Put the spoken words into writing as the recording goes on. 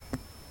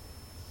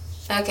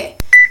Okay.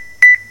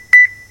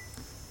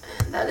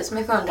 That is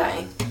my phone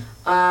dying.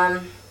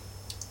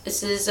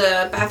 This is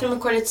a bathroom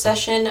recorded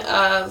session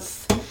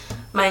of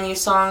my new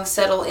song,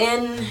 Settle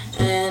In,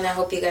 and I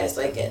hope you guys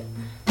like it.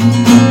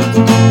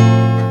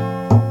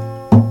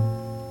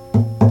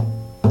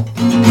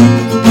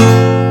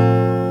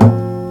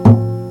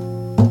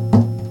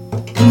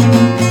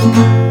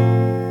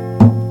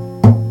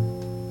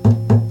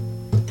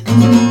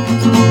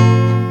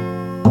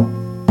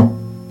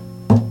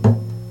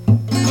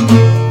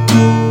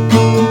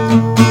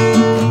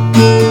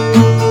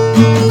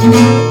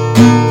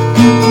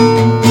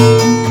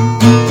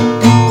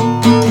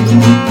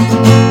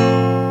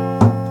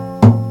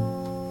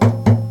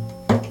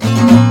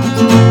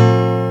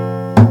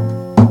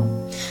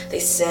 They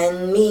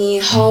send me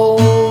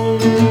home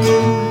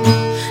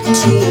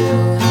to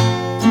you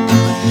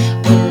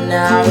when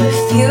I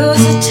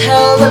refuse to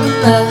tell them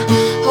the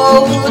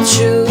whole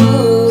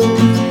truth,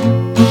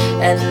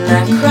 and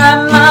I cry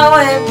my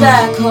way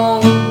back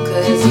home,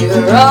 'cause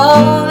you're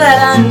all that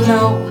I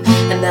know,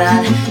 and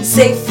that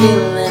safe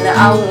feeling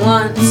I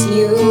once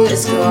knew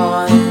is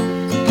gone.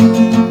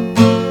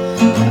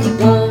 I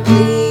won't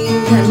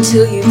leave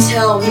until you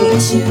tell me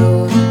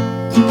to.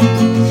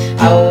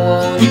 I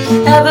won't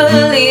ever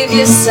leave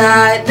your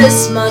side,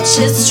 this much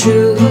is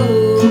true.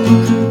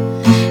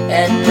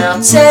 And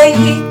I'll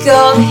take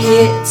all the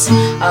hits,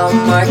 I'll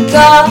mark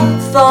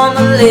off on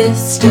the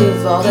list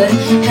of all the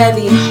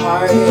heavy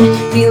heart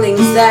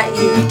feelings that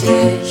you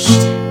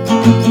dished.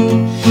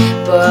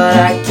 But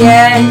I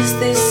guess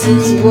this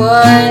is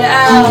what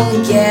I'll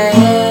get,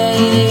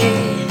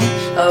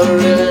 a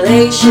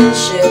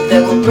relationship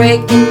that will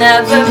break and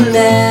never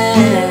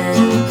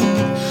mend,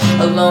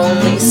 a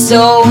lonely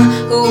soul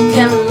who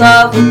can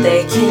love what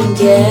they can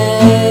get,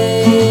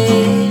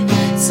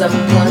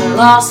 someone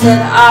lost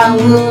that I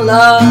will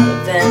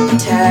love and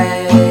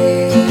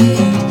take.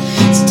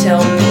 So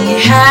tell me,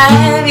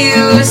 have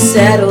you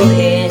settled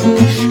in?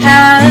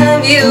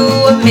 Have you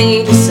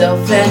made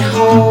yourself at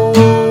home?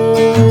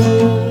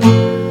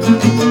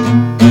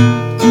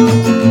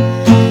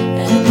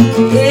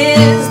 And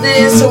is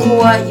this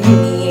what you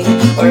need,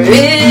 or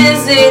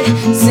is it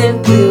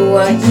simply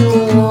what you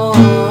want?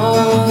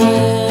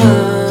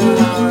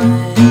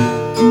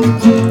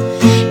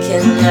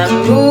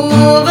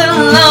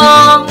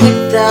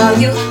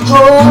 You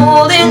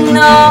holding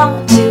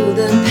on to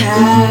the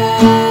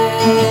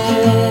past,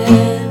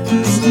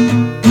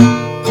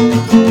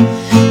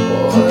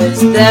 or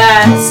is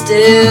that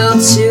still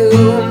too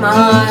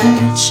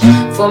much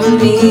for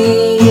me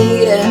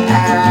to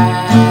ask?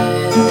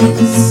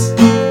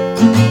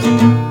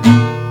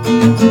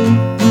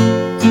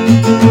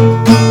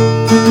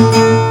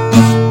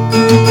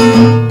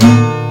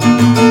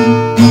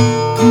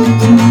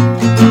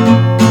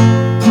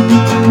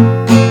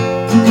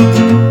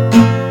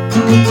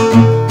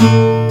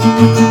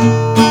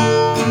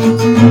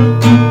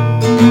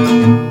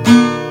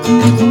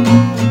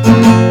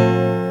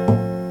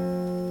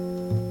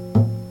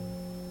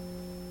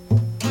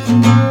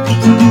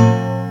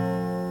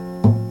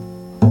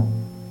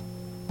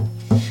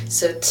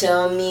 So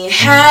tell me,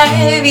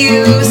 have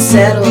you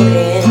settled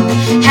in?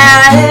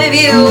 Have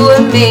you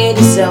made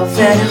yourself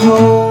at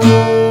home?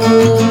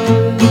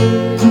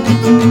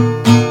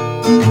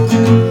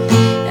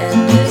 And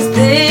is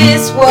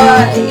this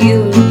what you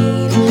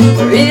need,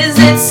 or is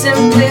it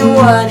simply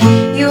what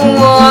you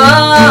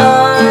want?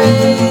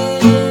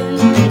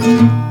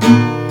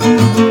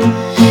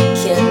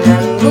 Can I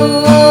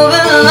move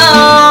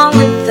along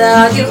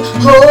without you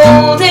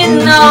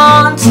holding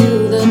on to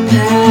the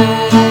past?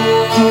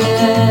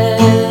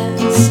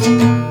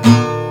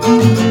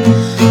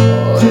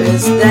 Or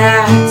is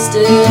that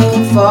still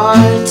far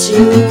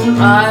too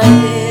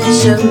much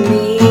of me?